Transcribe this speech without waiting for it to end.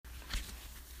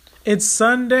It's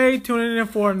Sunday. Tuning in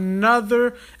for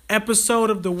another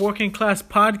episode of the Working Class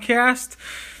Podcast.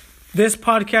 This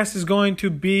podcast is going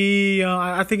to be,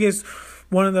 I think it's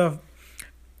one of the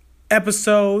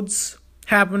episodes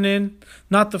happening,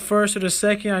 not the first or the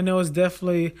second. I know it's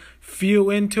definitely few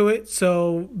into it,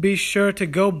 so be sure to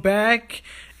go back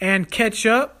and catch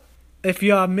up if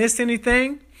y'all missed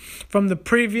anything from the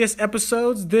previous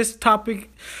episodes. This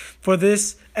topic for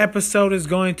this episode is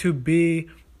going to be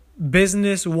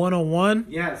Business 101.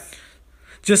 Yes.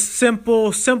 Just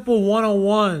simple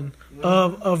 101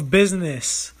 of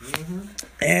business. Mm-hmm.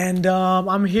 And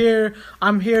I'm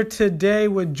here today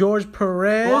with George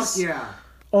Perez. Fuck yeah.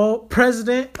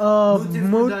 President of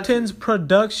Mutens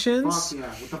Productions. Fuck yeah.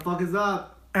 What the fuck is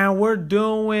up? And we're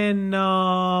doing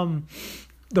the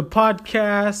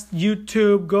podcast,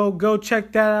 YouTube. Go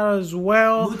check that out as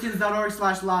well.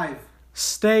 Mutens.org/live.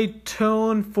 Stay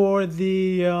tuned for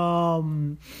the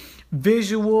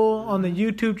visual on the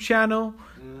YouTube channel.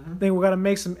 I think we got to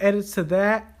make some edits to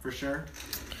that. For sure.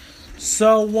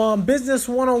 So, Business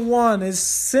 101 is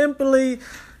simply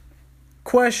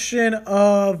question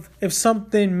of if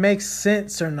something makes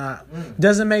sense or not.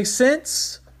 Does it make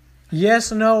sense?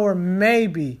 Yes, no, or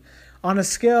maybe. On a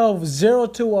scale of 0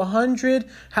 to 100,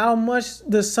 how much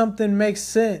does something make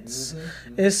sense?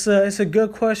 It's a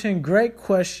good question, great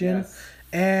question. Yes.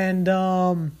 And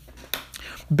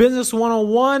Business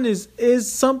 101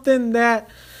 is something that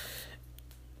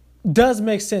does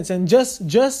make sense. And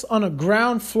just on a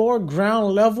ground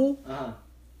level,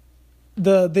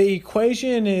 the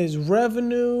equation is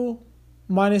revenue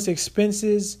minus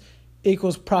expenses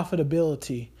equals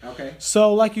profitability. Okay.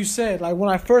 So like you said, like when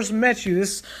I first met you,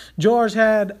 this George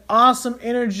had awesome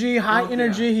energy, high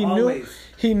energy.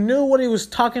 He knew what he was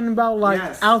talking about, like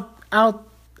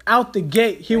out the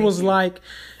gate. He was like,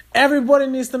 everybody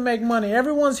needs to make money.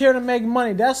 Everyone's here to make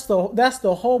money. That's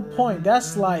the whole point.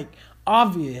 That's like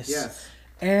obvious. Yes.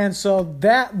 And so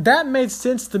that made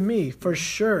sense to me for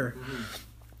sure.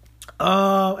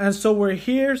 And so we're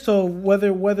here. So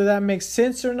whether that makes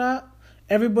sense or not,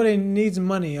 everybody needs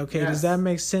money. Okay, yes. Does that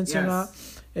make sense or not?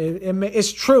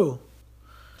 It's true.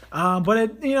 But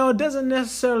it doesn't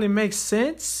necessarily make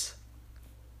sense.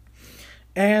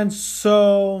 And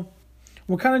so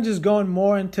we're kind of just going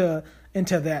more into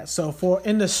that. So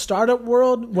in the startup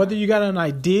world, whether you got an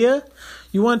idea,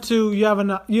 you have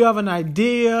an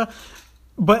idea,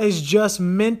 but it's just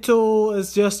mental.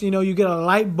 It's just, you get a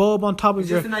light bulb on top of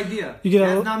your... It's just an idea.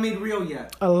 It's not made real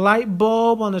yet. A light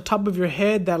bulb on the top of your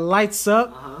head that lights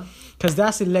up. Because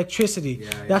that's electricity.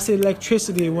 That's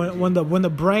electricity. When the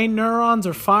brain neurons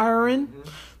are firing,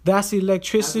 that's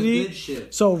electricity. That's the good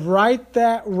shit. So write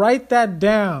that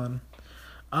down.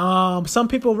 Some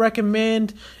people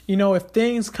recommend, if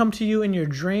things come to you in your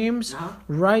dreams,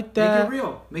 write that. Make it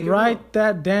real. Write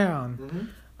that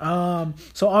down.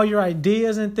 So all your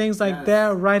ideas and things like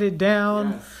that, write it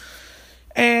down. Yes.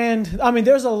 And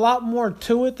there's a lot more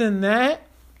to it than that.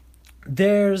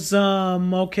 There's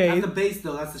okay. That's the base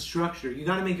though. That's the structure. You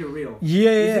gotta make it real.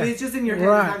 Yeah. If it's just in your head,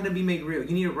 it's not gonna be made real.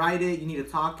 You need to write it. You need to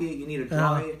talk it. You need to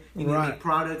draw it. You need to make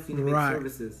products. You need to make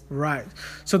services. Right.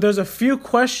 So there's a few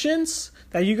questions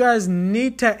that you guys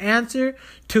need to answer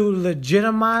to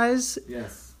legitimize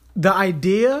the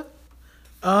idea.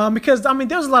 Because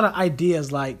there's a lot of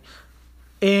ideas like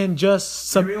in just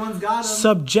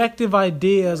subjective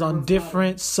ideas on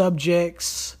different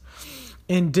subjects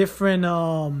in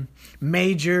different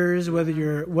majors, whether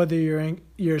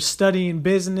you're studying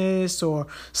business or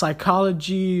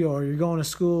psychology, or you're going to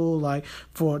school like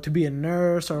to be a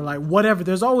nurse or like whatever.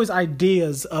 There's always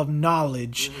ideas of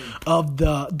knowledge of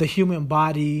the human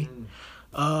body,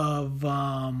 of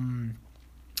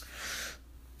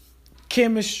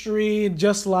chemistry,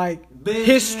 just like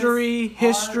history,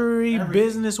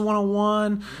 business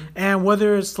 101, and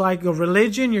whether it's like a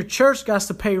religion, your church got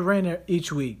to pay rent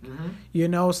each week.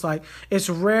 It's like it's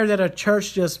rare that a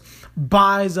church just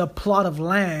buys a plot of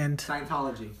land.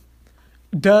 Scientology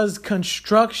does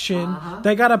construction.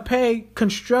 They gotta pay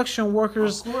construction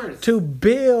workers to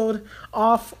build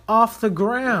off the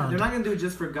ground. They're not gonna do it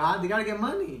just for God. They gotta get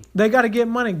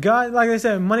money. God, like I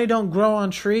said, money don't grow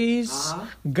on trees.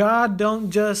 God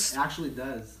don't just... It actually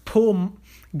does.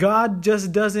 God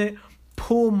just doesn't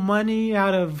pull money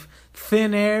out of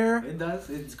thin air. It does.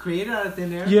 It's created out of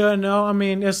thin air.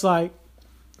 It's like,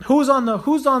 who's on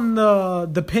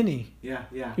the penny? Yeah.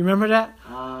 You remember that?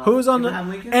 Who's on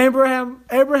Lincoln? Abraham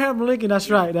Lincoln? That's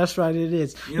right. It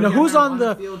is. Who's on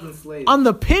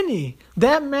the penny?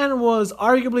 That man was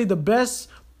arguably the best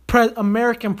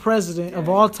American president of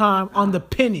all time on the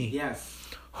penny. Yes.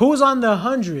 Who's on the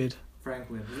 100?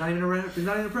 Franklin. He's not even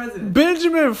a president.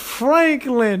 Benjamin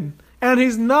Franklin, and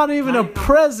he's not even a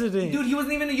president. Dude, he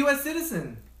wasn't even a U.S.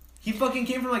 citizen. He fucking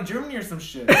came from like Germany or some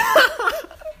shit.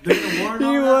 During the war and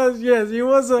all that? He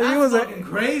was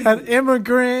an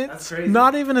immigrant. That's crazy.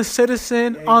 Not even a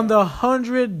citizen on the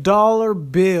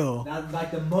 $100 bill. That's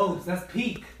like the most. That's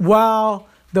peak. While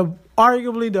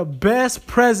arguably the best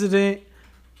president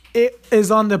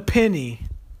is on the penny.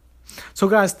 So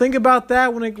guys, think about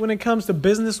that when it comes to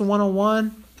business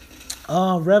 101.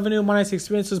 Revenue minus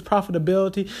expenses,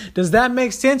 profitability. Does that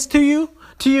make sense to you?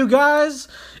 To you guys?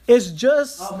 It's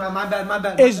just. Oh, my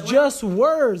bad. It's just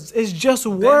words. It's just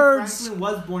words. Franklin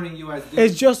was born in U.S. Dude.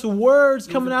 It's just words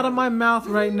coming out of my mouth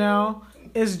right now.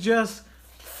 It's just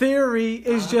theory.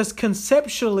 It's just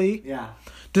conceptually. Yeah.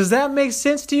 Does that make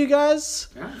sense to you guys?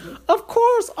 Yeah. Of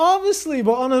course, obviously,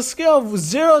 but on a scale of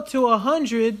 0 to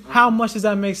 100, how much does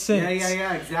that make sense?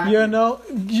 Yeah, exactly. You know,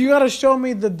 you gotta show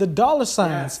me the dollar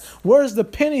signs. Yes. Where's the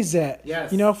pennies at?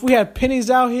 Yes. You know, if we had pennies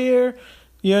out here,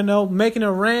 you know, making it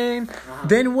rain,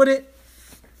 then would it,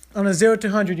 on a 0 to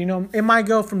 100, you know, it might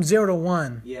go from 0 to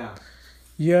 1. Yeah.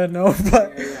 You know,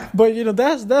 but you know,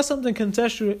 that's something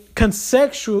conceptually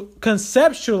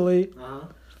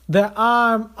that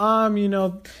I'm you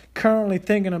know, currently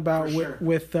thinking about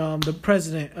with the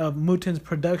president of Mutin's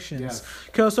Productions.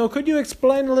 Yes. So could you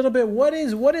explain a little bit what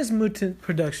is Mutin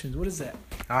Productions? What is that?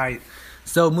 All right.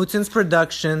 So Mutin's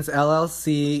Productions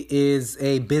LLC is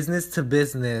a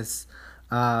business-to-business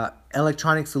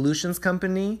electronic solutions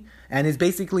company, and is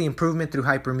basically improvement through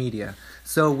hypermedia.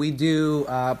 So we do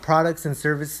products and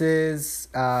services.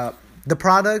 The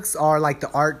products are like the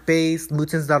art-based.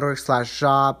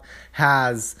 Mutins.org/shop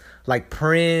has like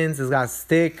prints. It's got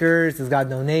stickers. It's got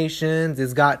donations.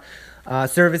 It's got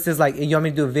services like you want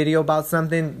me to do a video about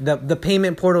something. The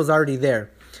payment portal is already there.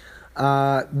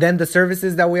 Then the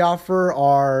services that we offer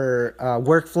are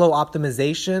workflow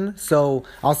optimization. So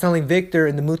I was telling Victor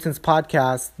in the Mutins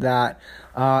podcast that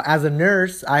as a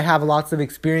nurse, I have lots of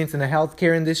experience in the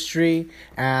healthcare industry,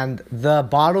 and the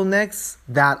bottlenecks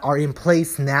that are in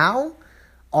place now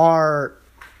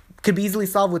could be easily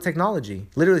solved with technology.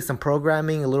 Literally some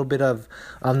programming, a little bit of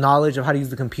knowledge of how to use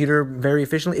the computer very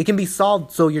efficiently. It can be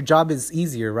solved so your job is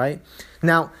easier, right?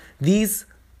 Now, this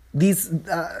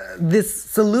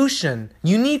solution,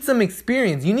 you need some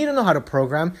experience. You need to know how to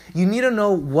program. You need to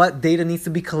know what data needs to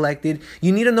be collected.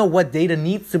 You need to know what data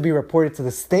needs to be reported to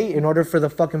the state in order for the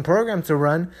fucking program to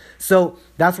run. So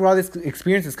that's where all this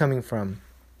experience is coming from.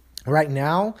 Right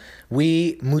now,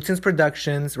 Mutins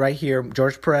Productions, right here,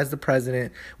 George Perez, the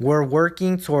president, we're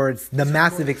working towards the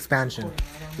massive expansion.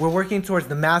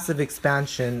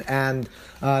 And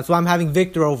so I'm having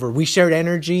Victor over. We shared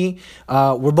energy.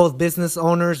 We're both business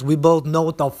owners. We both know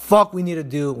what the fuck we need to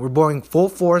do. We're going full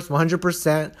force,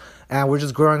 100%, and we're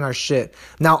just growing our shit.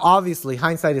 Now, obviously,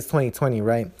 hindsight is 20/20,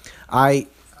 right? I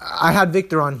had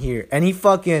Victor on here, and he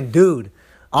fucking, dude,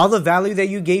 all the value that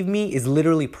you gave me is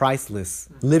literally priceless.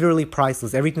 Literally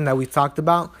priceless. Everything that we talked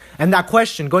about. And that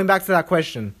question, going back to that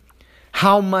question,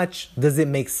 how much does it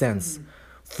make sense?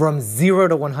 From 0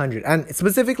 to 100. And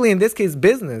specifically in this case,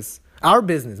 business. Our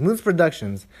business. Mutins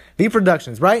Productions. V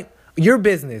Productions, right? Your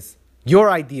business. Your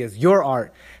ideas. Your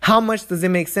art. How much does it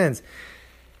make sense?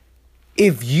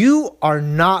 If you are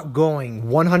not going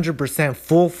 100%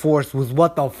 full force with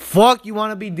what the fuck you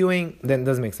want to be doing, then it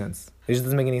doesn't make sense. It just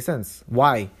doesn't make any sense.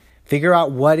 Why? Figure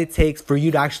out what it takes for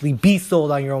you to actually be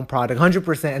sold on your own product,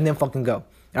 100%, and then fucking go.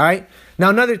 All right? Now,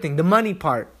 another thing, the money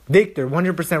part. Victor,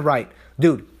 100% right.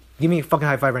 Dude, give me a fucking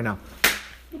high five right now.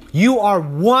 You are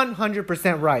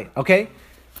 100% right, okay?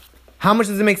 How much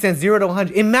does it make sense? 0 to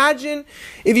 100. Imagine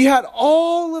if you had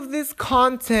all of this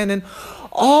content and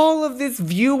all of this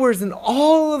viewers and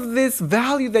all of this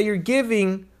value that you're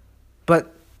giving,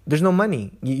 but there's no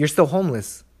money. You're still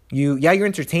homeless. You're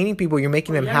entertaining people. You're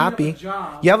making them happy.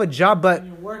 You have a job, but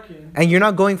you're working. And you're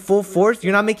not going full force.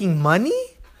 You're not making money.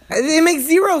 It makes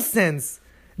 0 sense,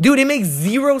 dude. It makes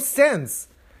 0 sense.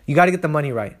 You got to get the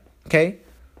money right, okay?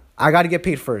 I got to get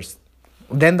paid first.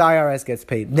 Then the IRS gets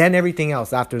paid. Then everything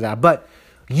else after that. But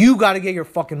you got to get your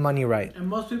fucking money right. And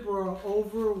most people are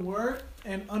overworked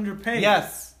and underpaid.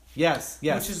 Yes.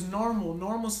 Which is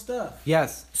normal stuff.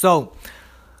 Yes. So,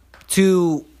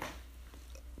 to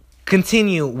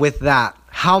continue with that,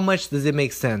 how much does it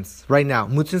make sense right now?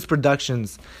 Mutins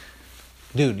Productions.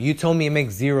 Dude, you told me it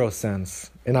makes 0 sense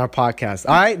in our podcast.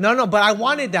 All right? No, but I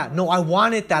wanted that. No, I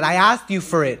wanted that. I asked you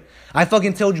for it. I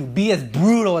fucking told you, be as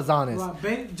brutal as honest.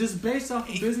 Right. Just based off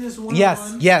of business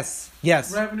 101. Yes.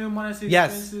 Revenue minus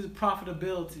expenses,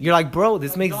 profitability. You're like, bro,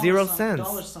 this makes 0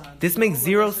 sense. This makes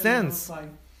 0 sense.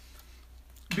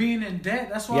 being in debt.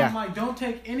 That's why I'm like, don't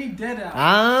take any debt out.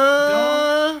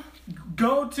 Ah. Don't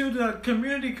go to the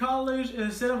community college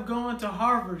instead of going to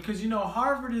Harvard, because you know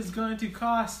Harvard is going to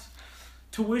cost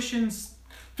tuitions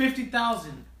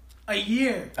 $50,000 a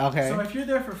year. Okay. So if you're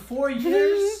there for 4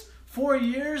 years. 4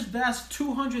 years, that's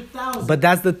 $200,000. But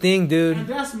that's the thing, dude. And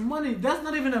that's money. That's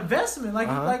not even an investment.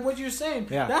 Like what you're saying.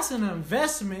 Yeah. That's an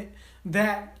investment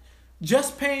that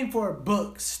just paying for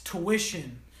books,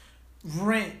 tuition,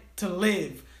 rent to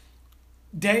live,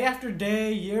 day after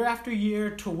day, year after year,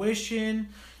 tuition.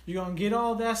 You're gonna get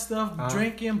all that stuff,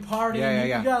 drinking, partying.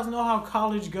 You guys know how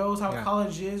college goes, how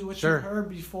college is, what you've heard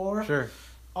before. Sure.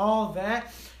 All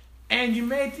that. And you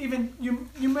may even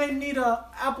you may need a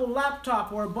Apple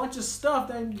laptop or a bunch of stuff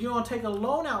that you're gonna take a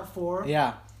loan out for.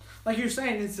 Yeah. Like you're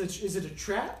saying, is it a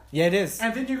trap? Yeah, it is.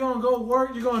 And then you're gonna go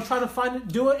work. You're gonna try to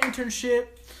do an internship,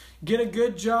 get a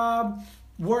good job,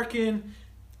 working,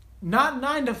 not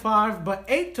 9 to 5, but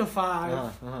 8 to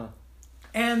 5,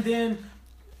 and then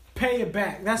pay it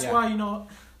back. That's why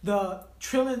the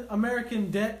trillion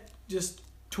American debt, just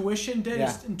tuition debt,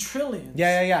 is in trillions.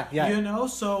 Yeah. You know,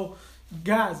 so.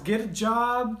 Guys, get a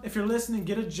job. If you're listening,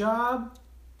 get a job.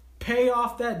 Pay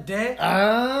off that debt.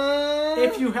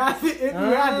 If you have it.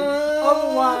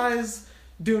 Otherwise,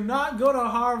 do not go to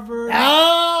Harvard.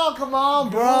 Oh, come on,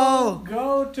 bro.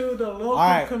 Go to the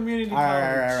local community college.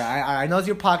 All right. I know it's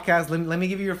your podcast. Let me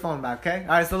give you your phone back, okay?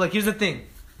 All right, so look, here's the thing.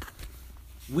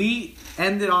 We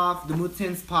ended off the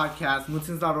Mutins podcast,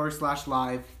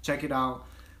 mutins.org/live. Check it out.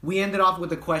 We ended off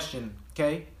with a question,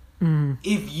 okay?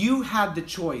 If you had the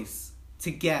choice to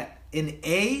get an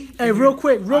A. Hey, real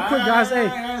quick, guys.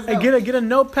 Hey, get a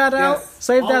notepad out.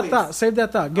 Save that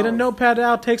thought. Get a notepad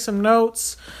out. Take some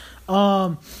notes.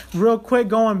 Real quick,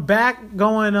 going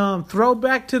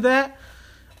throwback to that.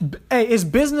 Hey, it's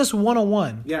business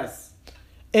 101. Yes.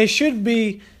 It should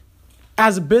be,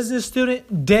 as a business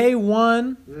student, day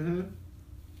one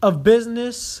of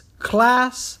business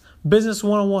class, business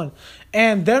 101.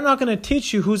 And they're not going to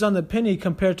teach you who's on the penny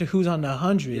compared to who's on the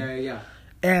 100. Yeah.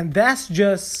 And that's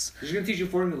just... They're going to teach you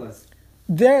formulas.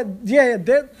 That's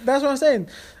what I'm saying.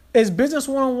 It's business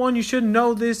 101. You should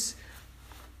know this.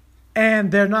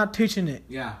 And they're not teaching it.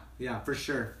 Yeah, for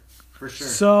sure.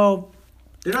 So...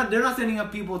 They're not setting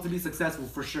up people to be successful,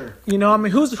 for sure. You know, I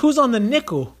mean, who's on the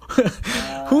nickel?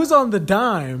 Who's on the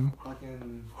dime?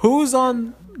 Who's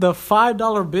on the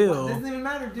 $5 bill? Well, it doesn't even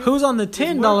matter, dude. Who's on the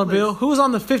 $10 bill? Who's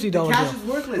on the $50 bill? Cash is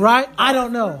worthless. Right? I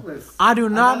don't know. I do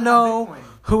not know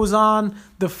who's on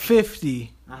the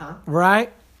 50.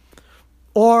 Right?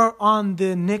 Or on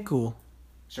the nickel.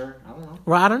 Sure, I don't know.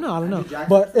 Right? I don't know.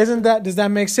 But does that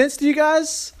make sense to you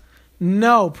guys?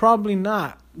 No, probably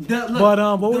not.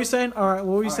 What were we saying? All right,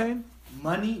 what were we saying?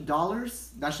 Money,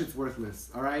 dollars, that shit's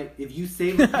worthless. All right, if you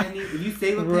save a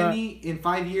penny, in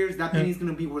 5 years, that penny's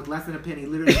gonna be worth less than a penny.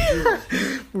 Literally zero.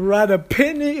 Right, a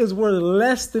penny is worth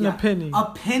less than a penny. A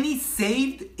penny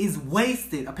saved is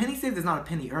wasted. A penny saved is not a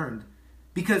penny earned,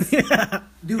 because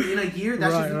dude, in a year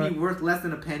that shit's gonna be worth less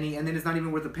than a penny, and then it's not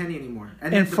even worth a penny anymore.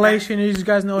 And inflation, you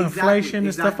guys know inflation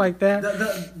and stuff like that.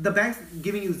 The bank's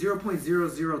giving you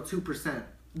 0.002%.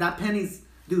 That penny's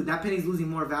losing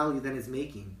more value than it's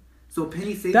making. So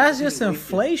penny savings. That's just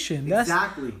inflation.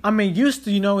 Exactly. I mean, used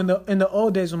to, in the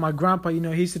old days when my grandpa, he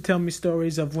used to tell me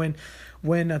stories of when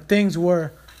things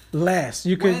were less.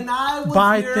 You could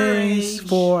buy things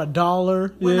for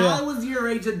 $1. When I was your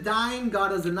age, a dime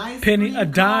got us a nice penny, a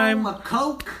dime, a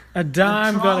Coke, a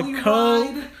dime got a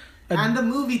Coke, and the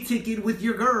movie ticket with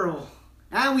your girl,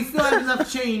 and we still had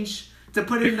enough change to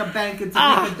put it in the bank and to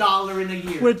make $1 in a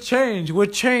year. With change.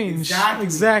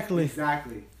 Exactly.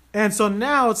 And so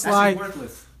now it's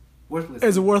worthless.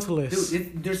 It's worthless.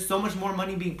 Dude, there's so much more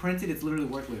money being printed, it's literally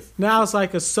worthless. Now it's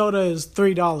like a soda is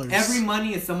 $3. Every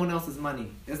money is someone else's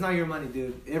money. It's not your money,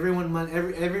 dude. Every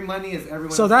money is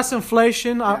everyone. So that's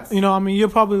inflation. Yes. You'll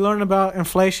probably learn about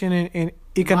inflation in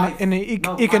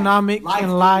economics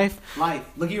and life. Life.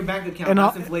 Look at your bank account.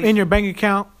 That's inflation. In your bank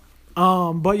account.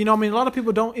 But a lot of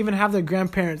people don't even have their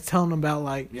grandparents telling them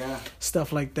about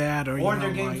stuff like that, or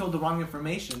they're getting told the wrong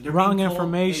information. They're wrong being told,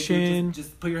 information. Hey,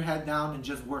 just put your head down and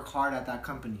just work hard at that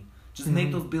company. Just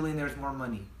make those billionaires more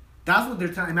money. That's what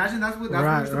they're telling. Imagine that's what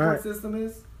your support system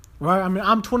is. Right. I mean,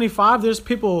 I'm 25. There's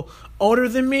people older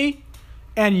than me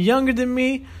and younger than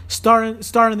me starting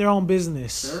their own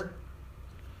business. Sure.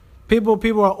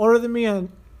 People are older than me and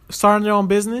starting their own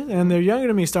business, and they're younger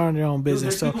than me starting their own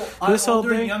business. So this whole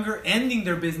thing, younger, ending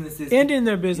their businesses.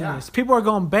 Yeah. People are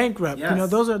going bankrupt. Yes.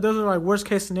 Those are like worst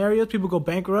case scenarios. People go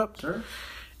bankrupt. Sure.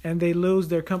 and they lose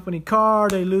their company car,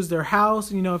 they lose their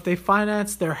house. You know, if they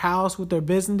finance their house with their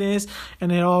business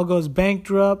and it all goes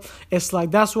bankrupt, it's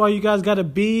like, that's why you guys got to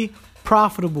be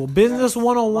profitable. Business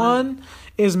 101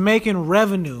 is making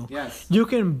revenue. Yes. You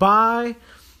can buy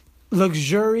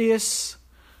luxurious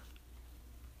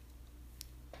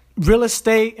real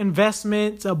estate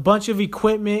investments, a bunch of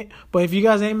equipment, but if you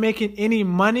guys ain't making any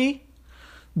money,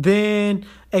 then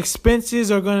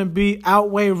expenses are going to be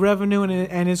outweigh revenue,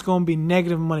 and it's going to be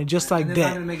negative money, just like debt.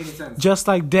 Not gonna make any sense. Just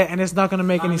like debt, and it's not going to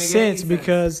make any sense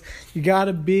because you got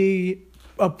to be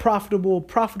a profitable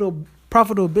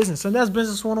business, and that's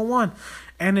business 101,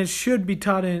 and it should be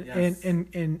taught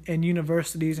in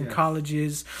universities and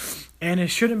colleges, and it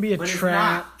shouldn't be a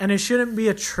trap, and it shouldn't be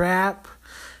a trap.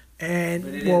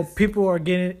 And people are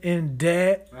getting in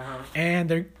debt,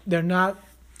 and they're not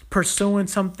pursuing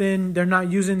something. They're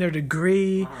not using their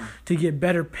degree to get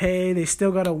better pay. They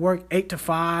still got to work 8 to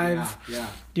 5. Yeah.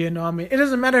 You know what I mean? It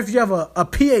doesn't matter if you have a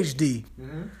PhD.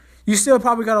 Mm-hmm. You still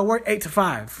probably got to work 8 to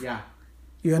 5. Yeah.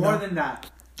 More than that.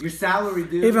 Your salary,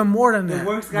 dude. Even more than that. The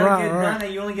work's got to get done,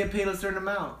 and you only get paid a certain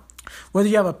amount. Whether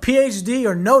you have a PhD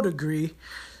or no degree,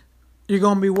 you're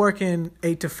going to be working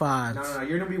 8 to 5. No.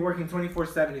 You're going to be working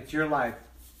 24/7. It's your life.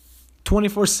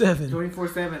 24/7.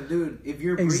 24/7, dude. If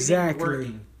you're breathing, you're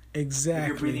working. Exactly. If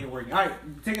you're breathing, you're working. All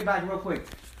right, take it back real quick.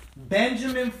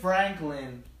 Benjamin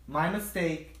Franklin, my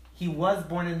mistake. He was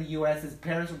born in the U.S. His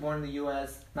parents were born in the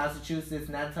U.S., Massachusetts,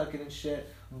 Nantucket and shit.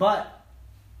 But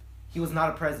he was not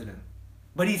a president.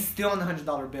 But he's still on the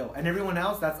 $100 bill. And everyone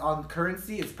else that's on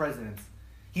currency is presidents.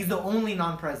 He's the only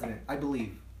non-president, I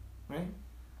believe. Right?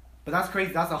 But that's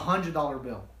crazy. That's a $100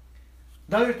 bill.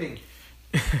 The other thing.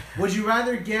 Would you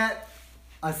rather get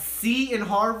a C in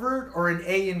Harvard or an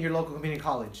A in your local community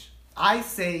college? I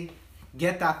say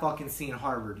get that fucking C in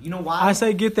Harvard. You know why? I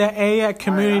say get that A at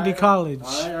community college.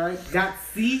 All right. That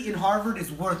C in Harvard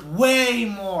is worth way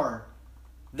more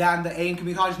than the A in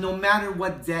community college, no matter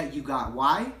what debt you got.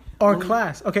 Why? Or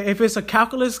class. Okay, if it's a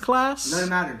calculus class. Doesn't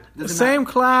matter. Same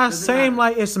class, same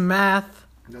like it's math.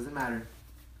 Doesn't matter.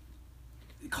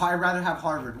 I'd rather have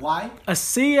Harvard. Why? A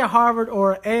C at Harvard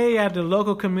or an A at the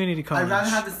local community college. I'd rather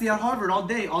have the C at Harvard all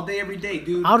day, every day,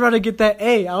 dude. I'd rather get that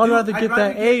A. I'd rather get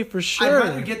that A for sure. I'd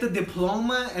rather get the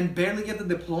diploma and barely get the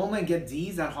diploma and get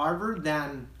D's at Harvard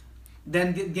than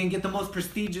get the most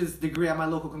prestigious degree at my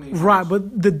local community college. Right,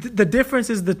 but the difference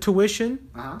is the tuition.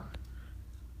 Uh-huh.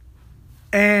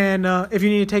 And if you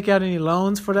need to take out any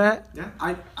loans for that.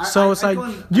 Yeah. It's like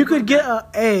you could get an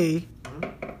A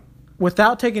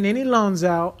without taking any loans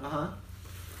out. Uh-huh.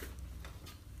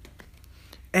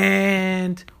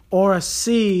 And or a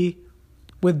C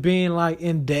with being like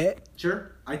in debt.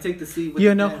 Sure. I take the C with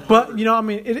debt. But you know, I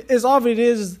mean, it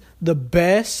is the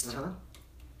best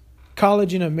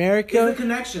college in America. It's the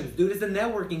connections, dude. It's the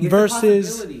networking. It's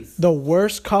versus the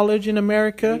worst college in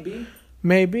America.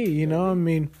 Maybe, you know, I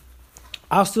mean,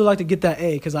 I'll still like to get that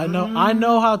A because I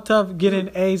know how tough getting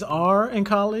A's are in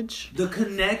college. The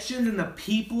connections and the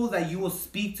people that you will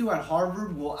speak to at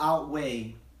Harvard will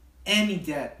outweigh any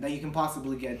debt that you can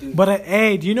possibly get, dude. But an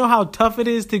A, do you know how tough it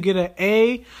is to get an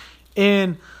A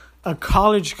in a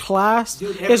college class?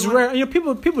 Dude, it's rare. You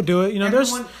know, people do it. You know,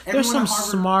 there's some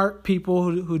smart people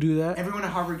who do that. Everyone at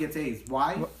Harvard gets A's.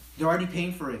 Why? They're already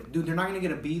paying for it, dude. They're not gonna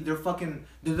get a B. They're fucking.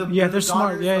 They're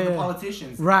smart. The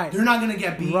politicians. Right. They're not gonna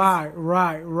get B's.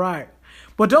 Right.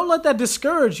 But don't let that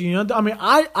discourage you. You know, I mean,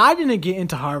 I didn't get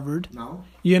into Harvard. No.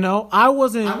 You know, I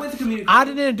wasn't. I went to community college.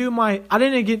 I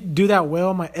didn't do that well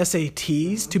on my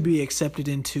SATs to be accepted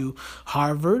into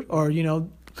Harvard or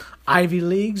Ivy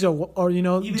Leagues or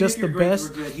even just the best.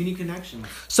 Were good. You need connections.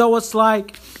 So it's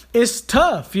like it's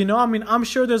tough. You know, I mean, I'm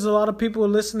sure there's a lot of people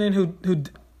listening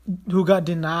who got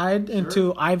denied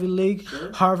into Ivy League,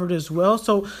 Harvard as well.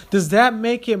 So does that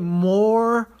make it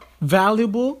more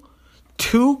valuable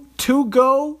to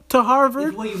go to Harvard?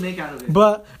 It's what you make out of it.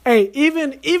 But hey,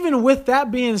 even with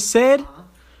that being said,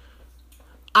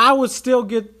 I would still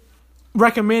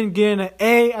recommend getting an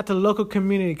A at the local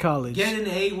community college. Get an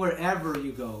A wherever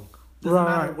you go. Doesn't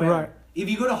matter where. Right. If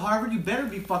you go to Harvard, you better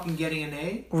be fucking getting an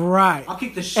A. Right. I'll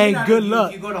kick the shit out of you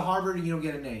luck. if you go to Harvard and you don't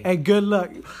get an A. Hey, good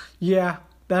luck. Yeah.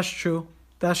 That's true.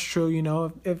 You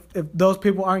know, if those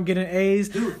people aren't getting A's,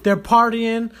 dude, they're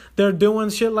partying, they're doing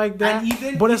shit like that.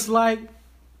 It's like,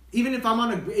 even if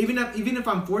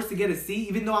I'm forced to get a C,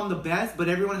 even though I'm the best, but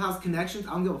everyone has connections, I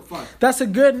don't give a fuck. That's a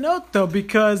good note though,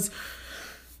 because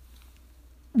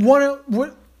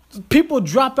people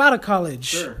drop out of college.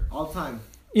 Sure, all the time.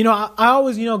 You know, I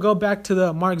always go back to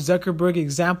the Mark Zuckerberg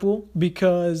example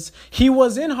because he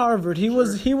was in Harvard, he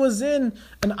was in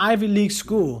an Ivy League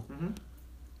school. Mm-hmm.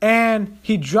 and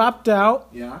he dropped out.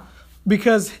 Yeah.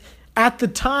 Because at the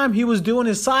time he was doing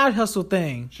his side hustle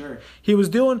thing. Sure. He was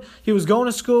going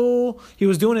to school, he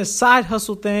was doing his side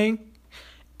hustle thing,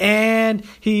 and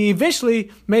he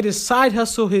eventually made his side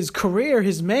hustle his career,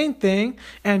 his main thing,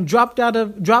 and dropped out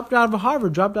of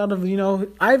Harvard, dropped out of,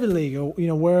 Ivy League, or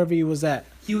wherever he was at.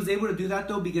 He was able to do that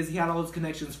though because he had all those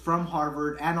connections from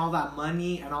Harvard and all that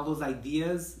money and all those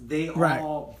ideas. They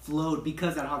all flowed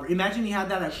because at Harvard. Imagine he had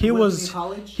that at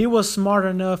college. He was smart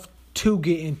enough to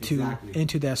get into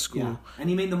that school. Yeah. And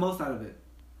he made the most out of it.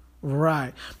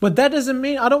 Right. But that doesn't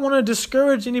mean I don't want to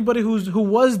discourage anybody who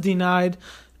was denied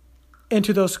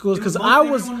into those schools, because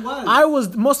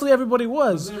mostly everybody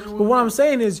was. But what I'm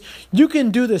saying is you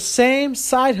can do the same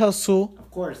side hustle,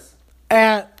 of course,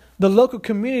 at the local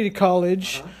community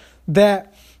college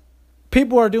that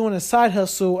people are doing a side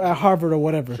hustle at Harvard or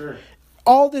whatever. Sure.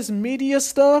 All this media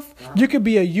stuff, you could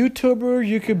be a YouTuber,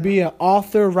 you could be an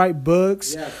author, write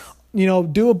books,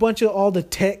 do a bunch of all the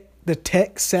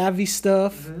tech savvy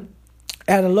stuff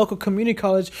at a local community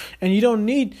college, and you don't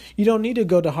need to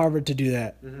go to Harvard to do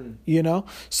that.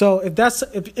 So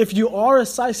if you are a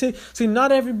side, see,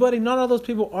 not all those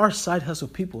people are side hustle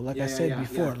people, like I said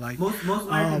before. Like most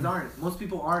Americans aren't. Most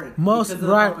people aren't. Because of the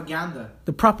propaganda.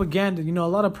 The propaganda, a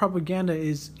lot of propaganda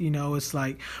is, it's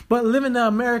like, but living the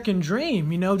American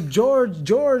dream, George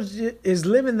is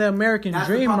living the American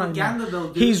dream right now. Though,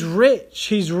 dude. He's rich.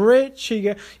 He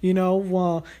got,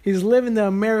 he's living the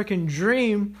American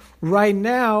dream right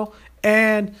now,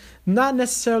 and not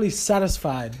necessarily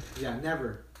satisfied. Yeah,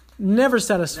 never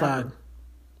satisfied. Never.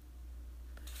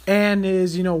 And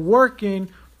is working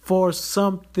for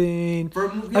something,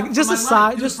 just a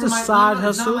side hustle.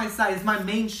 It's not my side. It's my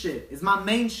main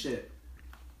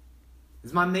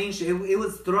shit. It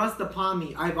was thrust upon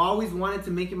me. I've always wanted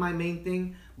to make it my main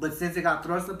thing, but since it got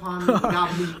thrust upon me, it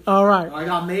got me. All right. I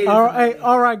got made.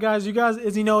 All right, guys. You guys,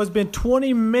 it's been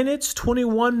 21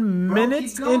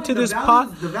 minutes into this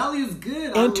The value is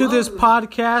good. Into this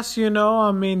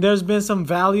podcast. There's been some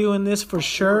value in this for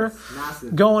sure.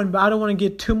 Massive. But I don't want to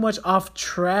get too much off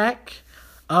track.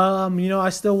 I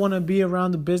still want to be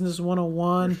around the Business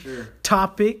 101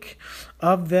 topic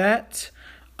of that.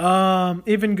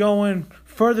 Even going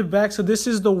further back. So this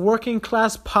is the Working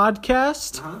Class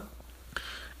Podcast.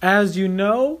 As you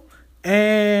know,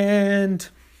 and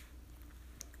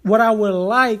what I would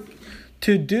like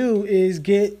to do is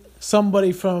get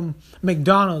somebody from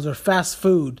McDonald's or fast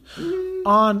food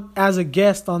on as a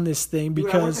guest on this thing,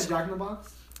 because Jack in the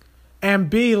Box?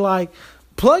 And be like,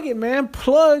 plug it, man,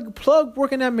 plug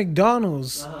working at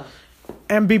McDonald's,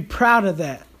 and be proud of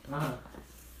that.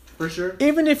 For sure.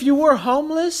 Even if you were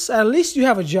homeless, at least you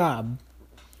have a job,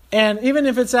 and even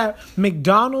if it's at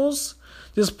McDonald's.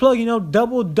 Just plug,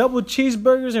 double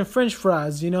cheeseburgers and French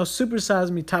fries,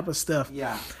 supersize me type of stuff.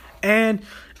 Yeah. And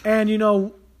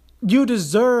you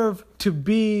deserve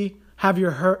to have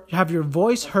your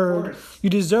voice heard. You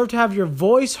deserve to have your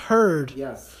voice heard.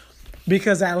 Yes.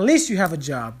 Because at least you have a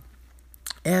job.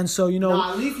 And so,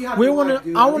 at least you have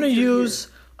I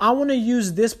want to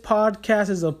use this podcast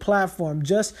as a platform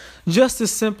just to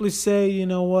simply say, you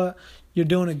know what, you're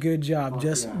doing a good job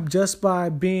just by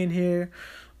being here.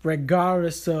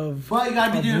 Regardless of you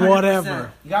gotta be doing whatever.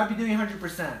 100%. You gotta be doing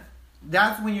 100%.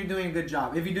 That's when you're doing a good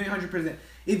job. If you're doing 100%.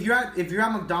 If you're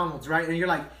at McDonald's, right, and you're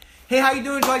like, hey, how you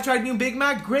doing? Would you like to try a new Big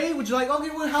Mac? Great. Would you like? Okay,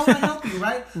 well, how can I help you?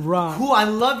 Right. Right. Cool. I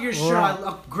love your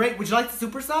shirt. Great. Would you like to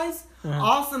supersize?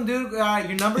 Awesome, dude.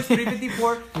 Your number's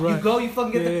 354. You go. You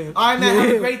fucking get the. All right, man.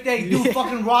 Have a great day. Dude,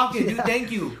 fucking rock it, dude.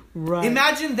 Thank you. Right.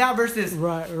 Imagine that versus.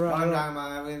 Right.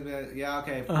 Yeah.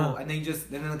 Okay. Cool. And then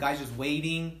the guy's just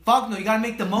waiting. Fuck no. You gotta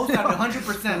make the most out of it.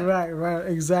 100%. Right.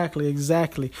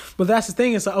 Exactly. But that's the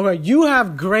thing. It's like, all right, you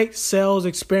have great sales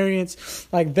experience.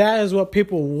 Like, that is what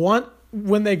people want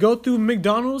when they go through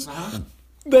McDonald's.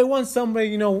 They want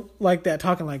somebody, like that,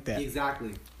 talking like that.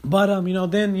 Exactly. But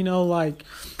then like,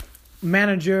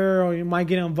 manager, or you might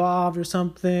get involved or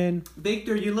something.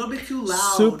 Victor, you're a little bit too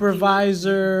loud.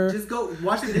 Supervisor. Just go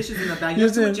wash the dishes in the back. You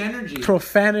have too much energy.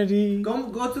 Profanity.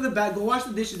 Go to the back. Go wash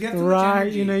the dishes. You have too much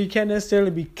energy. You can't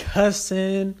necessarily be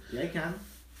cussing. Yeah, you can.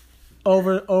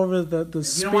 Over the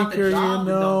speaker, you don't want the job,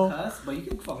 don't cuss, but you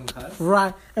can fucking cuss.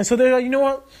 Right. And so they're like, you know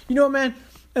what, man?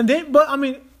 And then, but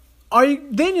then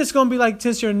it's going to be like,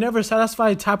 since you're a never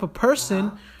satisfied type of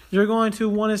person, you're going to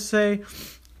want to say,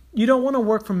 you don't want to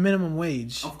work for minimum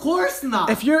wage. Of course not.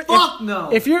 If you're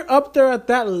up there at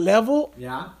that level,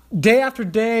 day after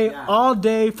day, all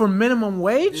day for minimum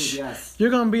wage, dude, you're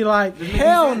going to be like,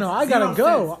 hell no, I got to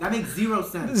go. That makes 0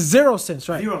 cents. 0 cents,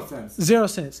 right? 0 cents. 0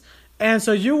 cents. And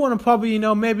so you want to probably,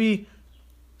 maybe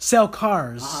sell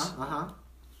cars.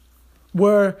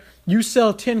 where you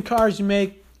sell 10 cars, you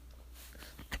make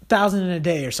 1,000 in a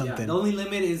day or something. Yeah, the only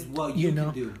limit is what you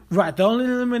can do. Right. The only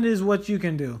limit is what you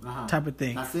can do, type of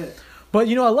thing. That's it. But,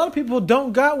 a lot of people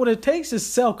don't got what it takes to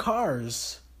sell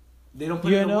cars. They don't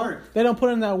put in the work. They don't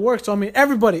put in that work. So,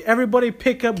 everybody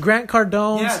pick up Grant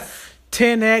Cardone's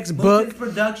 10X book.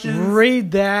 Productions.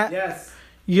 Read that. Yes.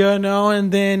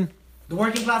 And then... The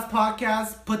Working Class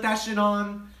Podcast, put that shit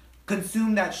on.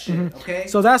 Consume that shit, okay?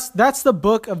 So that's the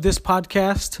book of this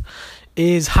podcast,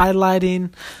 is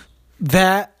highlighting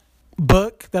that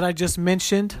book that I just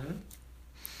mentioned.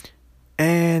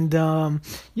 And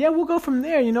we'll go from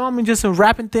there. Just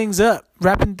wrapping things up,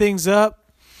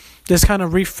 just kind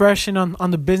of refreshing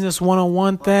on the business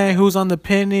 101 thing. Who's on the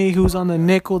penny? Who's on the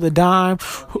nickel, the dime?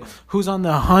 Who's on the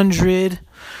 100?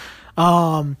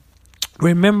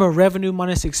 Remember, revenue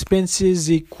minus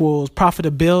expenses equals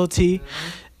profitability.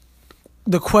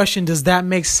 The question: does that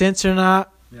make sense or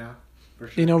not? Yeah, for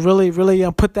sure.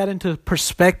 Really put that into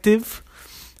perspective.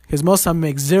 Because most of them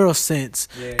make zero sense.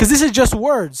 Because this is just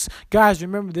words. Guys,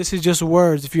 remember, this is just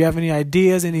words. If you have any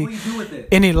ideas, any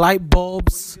light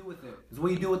bulbs. What do you do with it? It's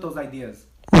what you do with those ideas.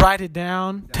 Write it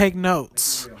down. Take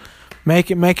notes.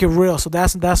 Make it real. So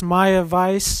that's my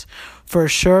advice for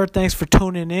sure. Thanks for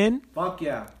tuning in. Fuck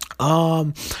yeah.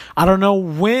 I don't know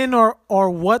when or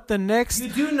what the next... You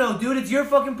do know, dude. It's your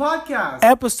fucking podcast.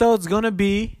 ...episode's gonna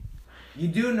be. You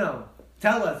do know.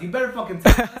 Tell us. You better fucking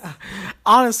tell us.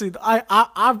 Honestly,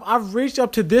 I've reached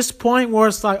up to this point where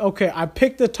it's like, okay, I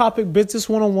picked the topic Business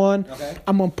 101. Okay.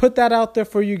 I'm going to put that out there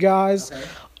for you guys. Okay.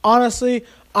 Honestly,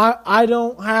 I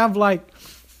don't have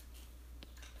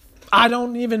I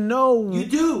don't even know you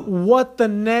do. What the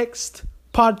next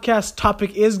podcast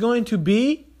topic is going to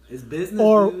be. It's business,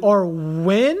 or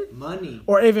when. Money.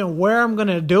 Or even where I'm going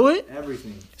to do it.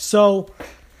 Everything. So...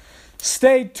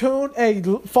 stay tuned. Hey,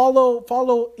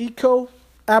 follow Eco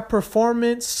at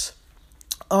Performance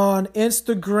on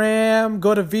Instagram.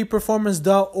 Go to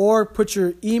vperformance.org. Put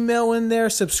your email in there.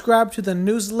 Subscribe to the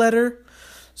newsletter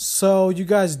so you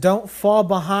guys don't fall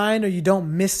behind or you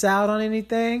don't miss out on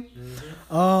anything.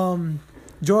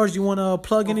 George, you want to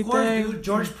plug anything? Of course, dude.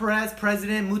 George Perez,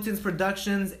 President, Mootens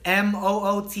Productions,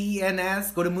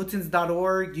 MOOTENS. Go to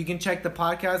mootens.org. You can check the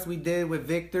podcast we did with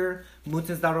Victor,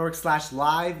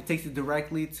 mootens.org/live. It takes you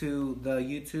directly to the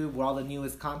YouTube where all the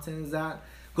newest content is at.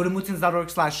 Go to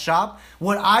mootens.org/shop.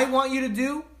 What I want you to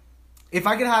do,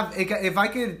 everyone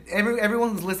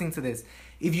who's listening to this,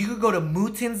 if you could go to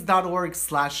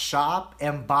mootens.org/shop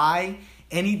and buy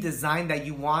any design that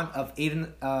you want of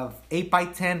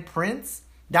 8x10 prints,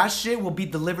 that shit will be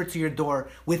delivered to your door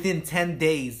within 10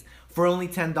 days for only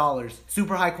 $10.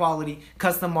 Super high quality,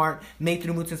 custom art, made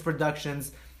through Mootens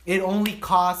Productions. It only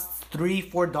costs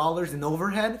 $3-4 in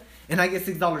overhead, and I get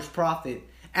 $6 profit.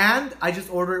 And I just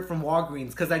order it from Walgreens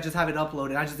because I just have it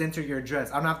uploaded. I just enter your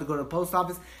address. I don't have to go to the post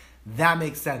office. That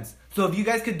makes sense. So if you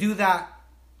guys could do that.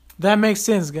 That makes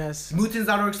sense, guys.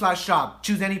 Mootens.org/shop.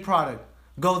 Choose any product.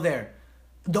 Go there.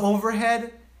 The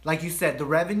overhead, like you said, the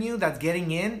revenue that's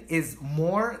getting in is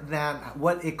more than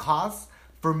what it costs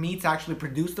for me to actually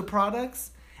produce the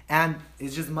products. And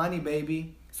it's just money,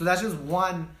 baby. So that's just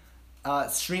one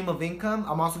stream of income.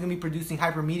 I'm also going to be producing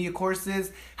hypermedia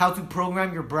courses, how to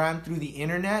program your brand through the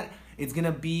internet. It's going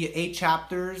to be 8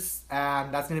 chapters,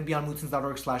 and that's going to be on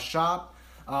mootens.org/shop.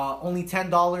 Only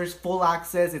 $10, full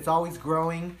access. It's always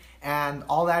growing. And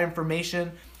all that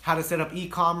information, how to set up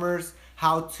e-commerce,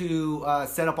 how to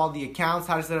set up all the accounts,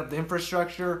 how to set up the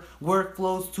infrastructure,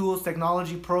 workflows, tools,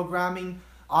 technology, programming,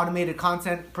 automated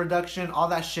content production, all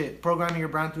that shit. Programming your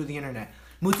brand through the internet.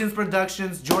 Mootens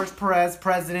Productions, George Perez,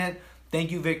 President.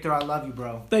 Thank you, Victor. I love you,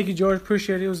 bro. Thank you, George.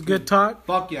 Appreciate it. It was a good talk.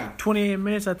 Fuck yeah. 28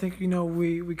 minutes. I think,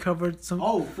 we covered a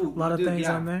lot of things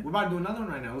on there. We're about to do another one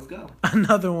right now. Let's go.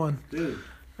 Another one. Dude.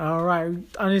 All right.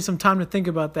 I need some time to think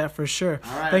about that for sure.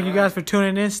 All right, Thank you guys for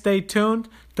tuning in. Stay tuned.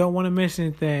 Don't want to miss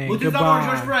anything. Goodbye.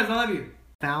 George Perez. I love you.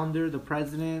 Founder, the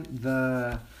president,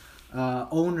 the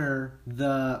owner,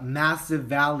 the massive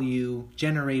value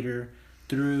generator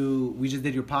through, we just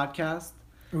did your podcast.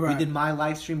 Right. We did my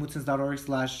live stream,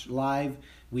 mootens.org/live.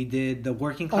 We did the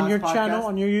Working Class on your podcast. channel,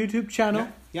 on your YouTube channel.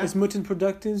 Yeah. It's Mootens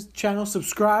Productions channel.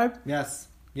 Subscribe. Yes.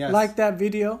 Like that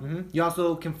video. Mm-hmm. You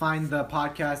also can find the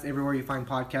podcast everywhere you find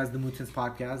podcasts, the Mootens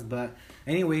podcast. But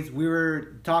anyways, we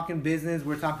were talking business,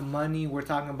 we're talking money, we're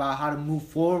talking about how to move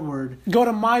forward. Go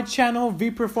to my channel,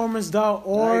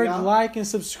 vperformance.org. Like and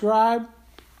subscribe.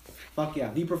 Fuck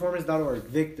yeah, vperformance.org.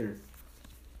 Victor,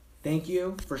 thank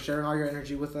you for sharing all your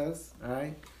energy with us. All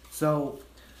right. So,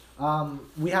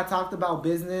 we had talked about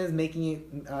business,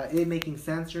 making it making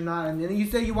sense or not, and then you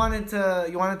said you wanted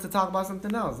to talk about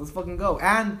something else. Let's fucking go.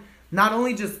 And not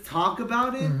only just talk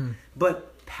about it,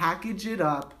 but package it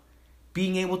up,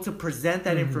 being able to present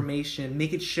that information,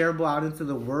 make it shareable out into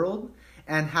the world,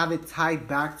 and have it tied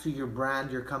back to your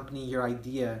brand, your company, your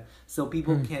idea, so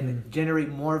people can generate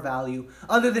more value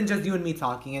other than just you and me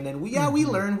talking. And then we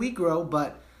learn, we grow,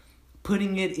 but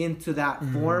putting it into that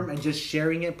form and just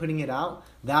sharing it, putting it out,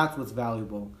 that's what's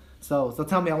valuable. So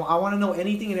tell me, I want to know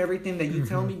anything and everything that you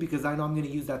tell me, because I know I'm going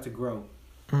to use that to grow.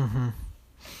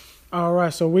 All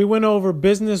right, so we went over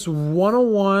Business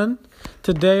 101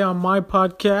 today on my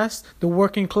podcast, the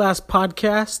Working Class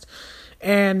Podcast.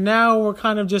 And now we're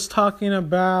kind of just talking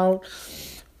about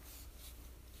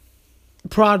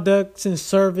products and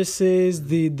services,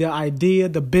 the idea,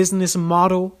 the business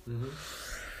model.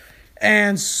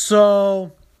 And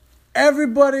so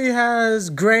everybody has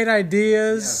great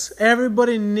ideas. Yes.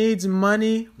 Everybody needs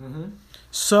money.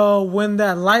 So when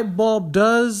that light bulb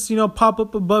does, pop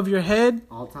up above your head,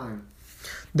 all time,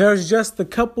 there's just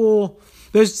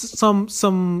there's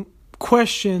some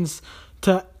questions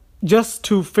to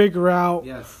figure out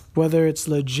whether it's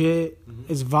legit,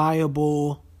 it's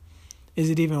viable, is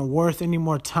it even worth any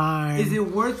more time? Is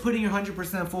it worth putting your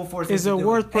 100% full force? Is it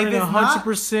worth putting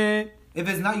 100%? If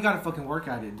it's not, you gotta fucking work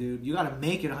at it, dude. You gotta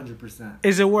make it 100%.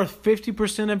 Is it worth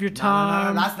 50% of your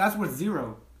time? No. That's worth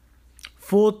 0.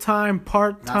 Full-time,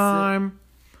 part-time.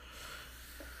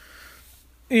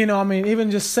 Even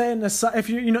just setting aside, if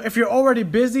you're already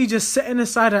busy, just setting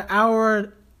aside an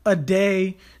hour a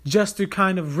day just to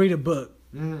kind of read a book.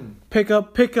 Pick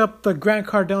up the Grant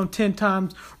Cardone 10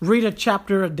 times, read a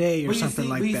chapter a day or something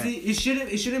like that.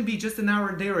 It shouldn't be just an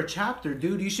hour a day or a chapter,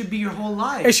 dude. It should be your whole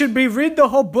life. It should be read the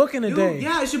whole book in a day.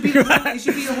 Yeah, it should be your whole life.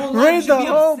 Read the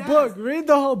whole book. Read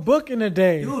the whole book in a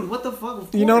day. Dude, what the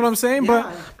fuck? You know what I'm saying?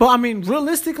 Yeah. But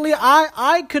realistically,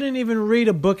 I couldn't even read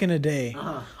a book in a day.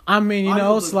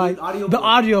 It's like the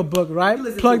audio book, right?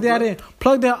 Plug that in.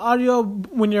 Plug that audio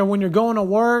when you're going to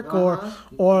work or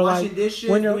washing dishes,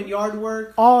 when you're doing yard work.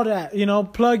 All that,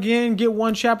 plug in, get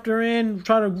one chapter in,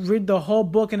 try to read the whole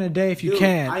book in a day if you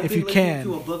can. I've been listening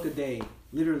to a book a day,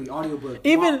 literally audiobook.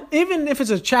 Even if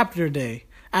it's a chapter a day,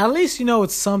 at least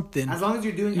it's something. As long as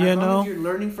you're doing, as long as you're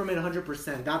learning from it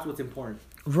 100%, that's what's important.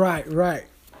 Right.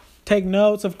 Take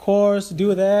notes, of course.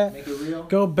 Do that. Make it real.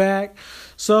 Go back.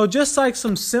 So just like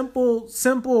some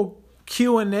simple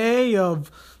Q&A of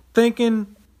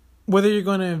thinking whether you're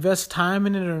going to invest time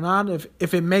in it or not,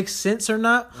 if it makes sense or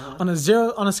not, on a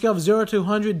scale of 0 to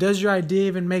 100, does your idea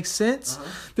even make sense?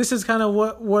 This is kind of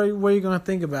where you're going to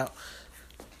think about.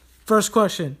 First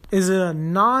question: is it a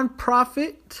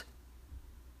non-profit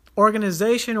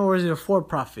organization or is it a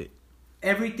for-profit?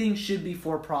 Everything should be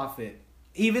for-profit.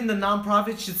 Even the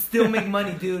non-profits should still make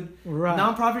money, dude. Right.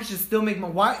 Non-profits should still make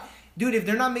money. Why? Dude, if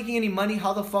they're not making any money,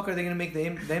 how the fuck are they going to make the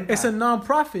impact? It's a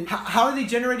non-profit. How are they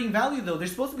generating value, though? They're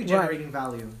supposed to be generating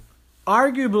value.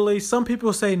 Arguably, some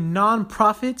people say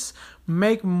non-profits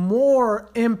make more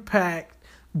impact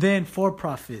than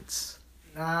for-profits.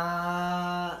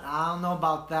 I don't know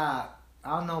about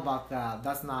that.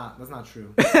 That's not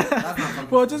true. That's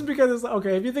not well, just because it's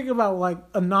okay. If you think about like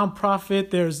a non-profit,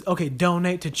 there's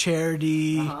donate to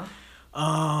charity.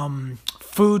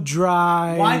 Food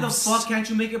drives. Why the fuck can't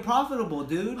you make it profitable,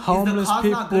 dude? Homeless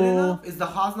people. Is the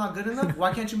cause not good enough?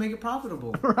 Why can't you make it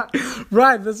profitable?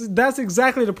 Right. That's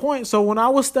exactly the point. So when I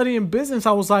was studying business,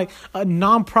 I was like, a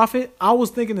non-profit, I was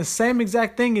thinking the same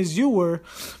exact thing as you were,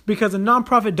 because a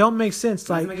non-profit don't make sense.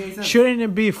 Like, make any sense. Shouldn't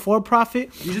it be for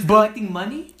profit? You're just collecting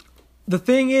money? The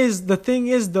thing is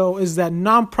though, is that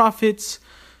non-profits,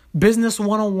 Business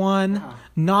 101,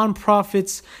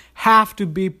 non-profits have to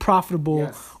be profitable,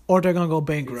 or they're gonna go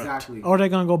bankrupt. Exactly. Or they're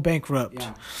gonna go bankrupt.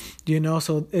 Yeah.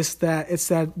 So it's that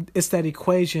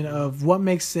equation of what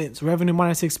makes sense: revenue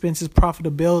minus expenses,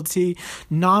 profitability.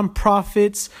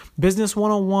 Non-profits, Business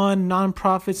 101,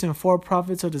 non-profits and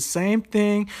for-profits are the same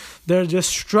thing. They're just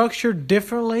structured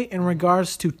differently in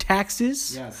regards to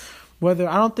taxes. Yes. I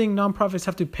don't think non-profits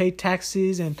have to pay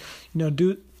taxes and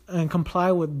do and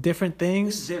comply with different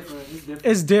things.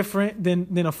 It's different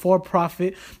than a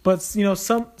for-profit, but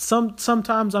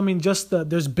sometimes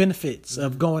there's benefits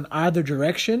of going either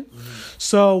direction.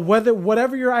 So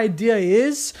whatever your idea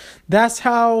is, that's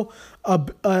how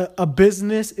a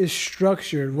business is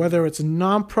structured, whether it's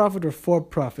non-profit or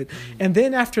for-profit. And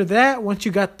then after that, once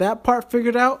you got that part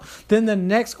figured out, then the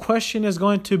next question is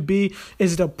going to be: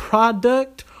 is it a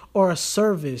product or a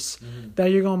service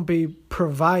that you're going to be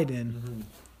providing?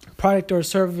 Product or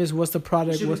service? What's the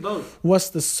product? What's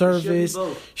the service?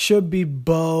 Should be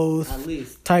both. At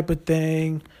least. Type of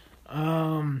thing.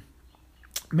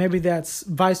 maybe that's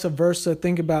vice versa.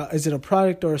 Think about, is it a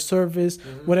product or a service?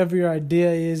 Mm-hmm. Whatever your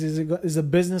idea is a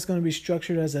business going to be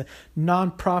structured as a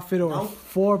non-profit or a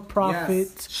for-profit?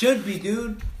 Yes. Should be,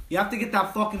 dude. You have to get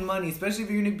that fucking money, especially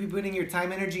if you're going to be putting your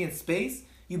time, energy, and space.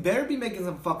 You better be making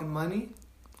some fucking money.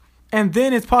 And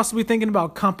then it's possibly thinking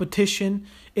about competition.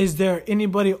 Is there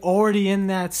anybody already in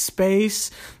that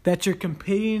space that you're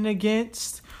competing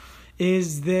against?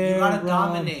 Is there... You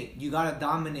gotta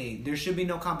dominate. There should be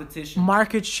no competition.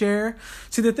 Market share.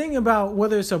 See, the thing about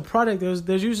whether it's a product,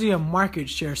 there's usually a market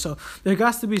share. So there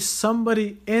has to be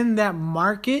somebody in that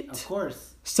market. Of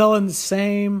course. Selling the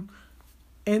same...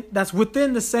 And that's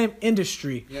within the same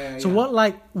industry. Yeah, so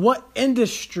what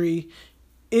industry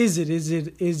is it? Is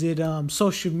it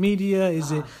social media?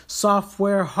 Is it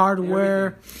software,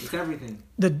 hardware? Everything.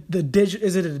 It's everything.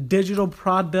 Is it a digital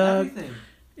product? Everything.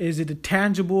 Is it a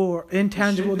tangible or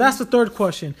intangible? That's the third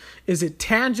question. Is it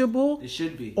tangible? It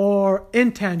should be. Or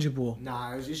intangible?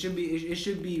 Nah, it should be. It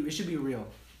should be real.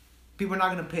 People are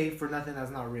not gonna pay for nothing that's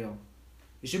not real.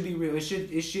 It should be real.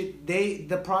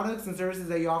 The products and services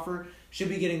that you offer should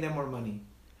be getting them more money,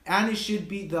 and it should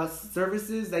be the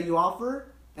services that you offer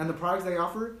and the products that you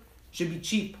offer should be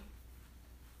cheap.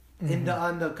 Mm-hmm.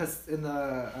 in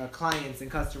the clients and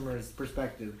customers'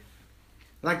 perspective.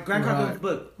 Like Grant Cardone's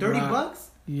book, $30.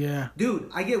 Yeah. Dude,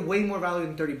 I get way more value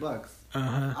than $30.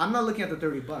 I'm not looking at the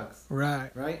 $30.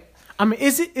 Right. Right? I mean,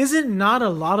 is it not a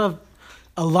lot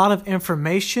of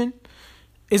information?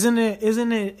 Isn't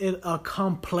it a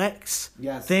complex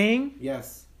thing?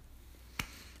 Yes.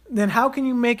 Then how can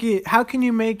you make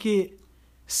it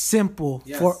simple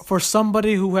for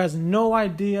somebody who has no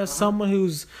idea, someone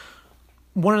who's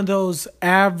one of those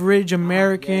average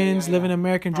Americans living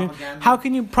American dream? How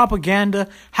can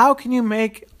you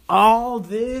make all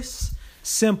this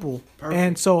simple? Perfect.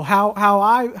 And so how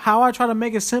I try to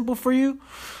make it simple for you,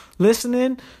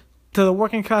 listening to the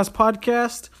Working Class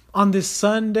Podcast on this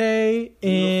Sunday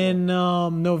in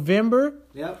November.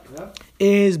 Yep.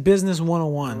 Is Business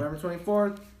 101. November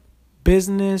 24th.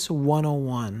 Business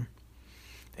 101.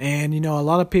 And, a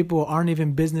lot of people aren't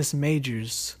even business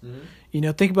majors.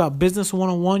 Mm-hmm. Think about Business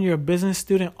 101. You're a business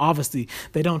student. Obviously,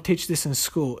 they don't teach this in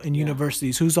school, in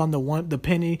universities. Who's on the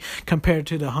penny compared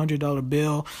to the $100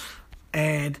 bill?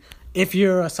 And if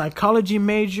you're a psychology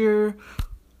major,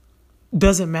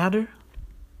 doesn't matter.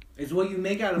 It's what you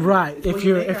make out of it. Right. If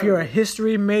you're a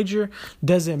history major,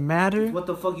 doesn't matter. It's what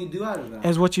the fuck you do out of that.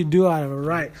 It's what you do out of it,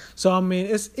 right? So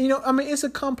it's a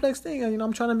complex thing.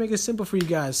 I'm trying to make it simple for you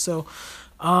guys. So,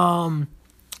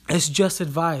 it's just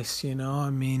advice, We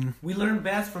learn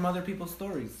best from other people's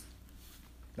stories.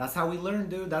 That's how we learn,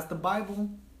 dude. That's the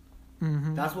Bible.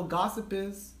 Mm-hmm. That's what gossip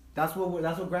is. That's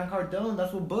what Grant Cardone.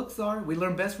 That's what books are. We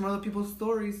learn best from other people's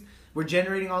stories. We're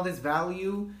generating all this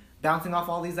value, bouncing off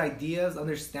all these ideas,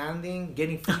 understanding,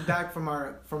 getting feedback from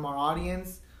our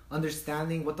audience,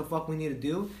 understanding what the fuck we need to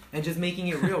do, and just making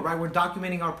it real, right? We're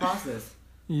documenting our process.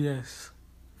 Yes.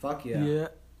 Fuck yeah.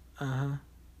 Yeah.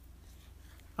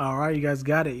 All right, you guys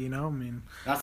got it, That's